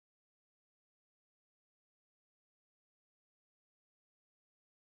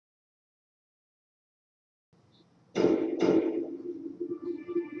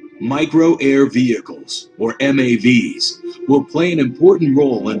Micro-air vehicles, or MAVs, will play an important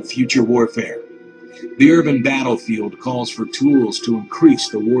role in future warfare. The urban battlefield calls for tools to increase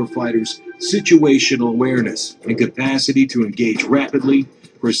the warfighter's situational awareness and capacity to engage rapidly,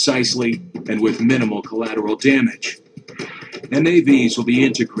 precisely, and with minimal collateral damage. MAVs will be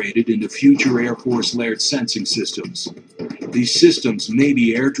integrated into future Air Force layered sensing systems. These systems may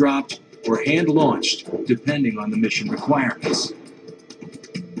be airdropped or hand-launched, depending on the mission requirements.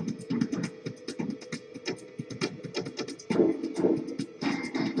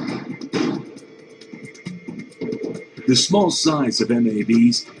 The small size of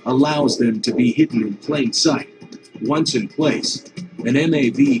MAVs allows them to be hidden in plain sight. Once in place, an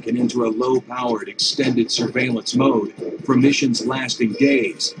MAV can enter a low-powered extended surveillance mode for missions lasting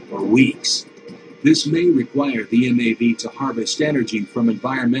days or weeks. This may require the MAV to harvest energy from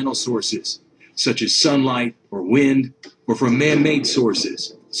environmental sources, such as sunlight or wind, or from man-made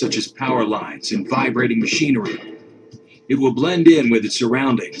sources, such as power lines and vibrating machinery. It will blend in with its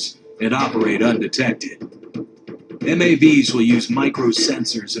surroundings and operate undetected. MAVs will use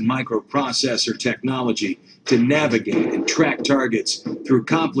microsensors and microprocessor technology to navigate and track targets through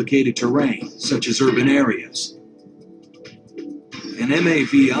complicated terrain, such as urban areas. An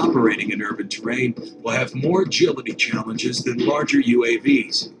MAV operating in urban terrain will have more agility challenges than larger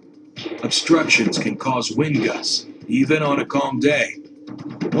UAVs. Obstructions can cause wind gusts, even on a calm day.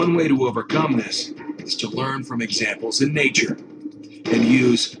 One way to overcome this is to learn from examples in nature and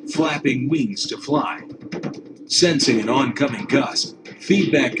use flapping wings to fly. Sensing an oncoming gust,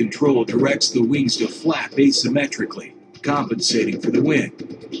 feedback control directs the wings to flap asymmetrically, compensating for the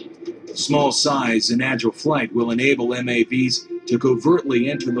wind. Small size and agile flight will enable MAVs to covertly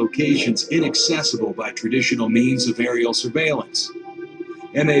enter locations inaccessible by traditional means of aerial surveillance.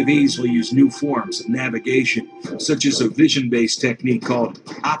 MAVs will use new forms of navigation, such as a vision-based technique called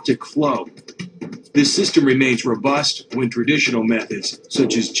optic flow. This system remains robust when traditional methods,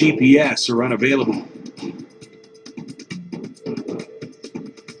 such as GPS, are unavailable.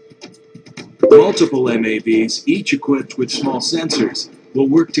 Multiple MAVs, each equipped with small sensors, will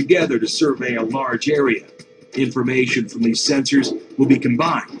work together to survey a large area. Information from these sensors will be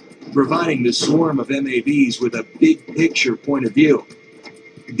combined, providing the swarm of MAVs with a big picture point of view.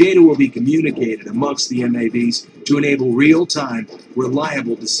 Data will be communicated amongst the MAVs to enable real-time,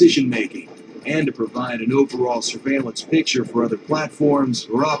 reliable decision-making and to provide an overall surveillance picture for other platforms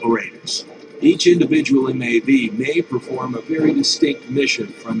or operators. Each individual MAV may perform a very distinct mission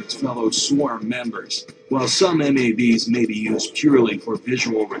from its fellow swarm members. While some MAVs may be used purely for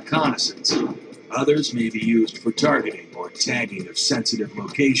visual reconnaissance, others may be used for targeting or tagging of sensitive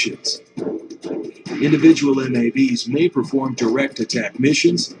locations. Individual MAVs may perform direct attack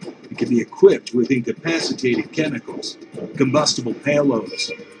missions and can be equipped with incapacitating chemicals, combustible payloads,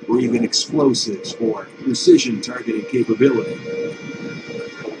 or even explosives for precision targeting capability.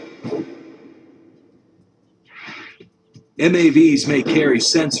 MAVs may carry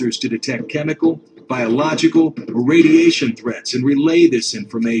sensors to detect chemical, biological, or radiation threats and relay this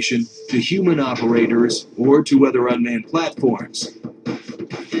information to human operators or to other unmanned platforms.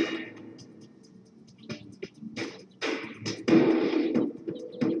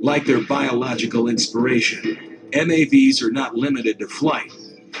 Like their biological inspiration, MAVs are not limited to flight.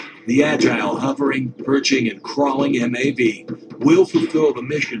 The agile hovering, perching, and crawling MAV will fulfill the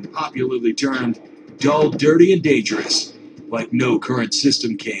mission popularly termed dull, dirty, and dangerous, like no current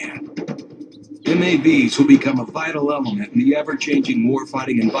system can. MAVs will become a vital element in the ever-changing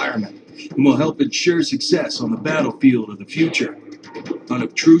warfighting environment and will help ensure success on the battlefield of the future.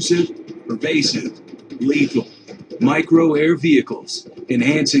 Unobtrusive, pervasive, lethal, micro-air vehicles,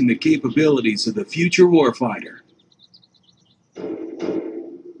 enhancing the capabilities of the future warfighter.